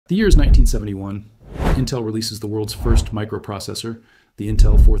The year is 1971. Intel releases the world's first microprocessor, the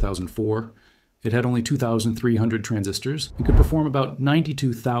Intel 4004. It had only 2,300 transistors and could perform about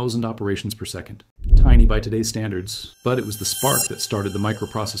 92,000 operations per second. Tiny by today's standards, but it was the spark that started the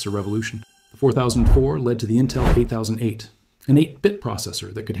microprocessor revolution. The 4004 led to the Intel 8008, an 8-bit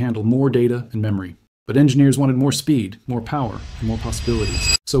processor that could handle more data and memory. But engineers wanted more speed, more power, and more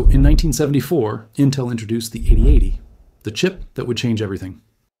possibilities. So in 1974, Intel introduced the 8080, the chip that would change everything.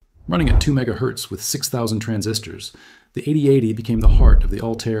 Running at 2 MHz with 6,000 transistors, the 8080 became the heart of the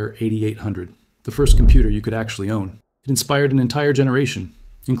Altair 8800, the first computer you could actually own. It inspired an entire generation,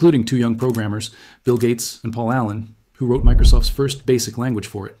 including 2 young programmers, Bill Gates and Paul Allen, who wrote Microsoft's first basic language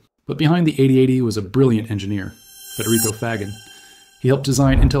for it. But behind the 8080 was a brilliant engineer, Federico Faggin. He helped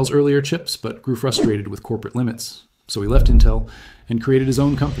design Intel's earlier chips, but grew frustrated with corporate limits. So he left Intel and created his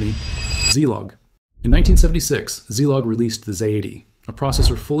own company, Zilog. In 1976, Zilog released the Z80, a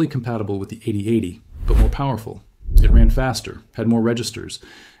processor fully compatible with the 8080, but more powerful. It ran faster, had more registers,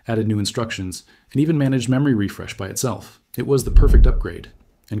 added new instructions, and even managed memory refresh by itself. It was the perfect upgrade,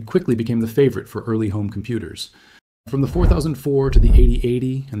 and quickly became the favorite for early home computers. From the 4004 to the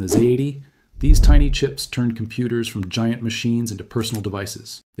 8080 and the Z80, these tiny chips turned computers from giant machines into personal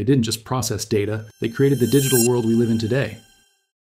devices. They didn't just process data, they created the digital world we live in today.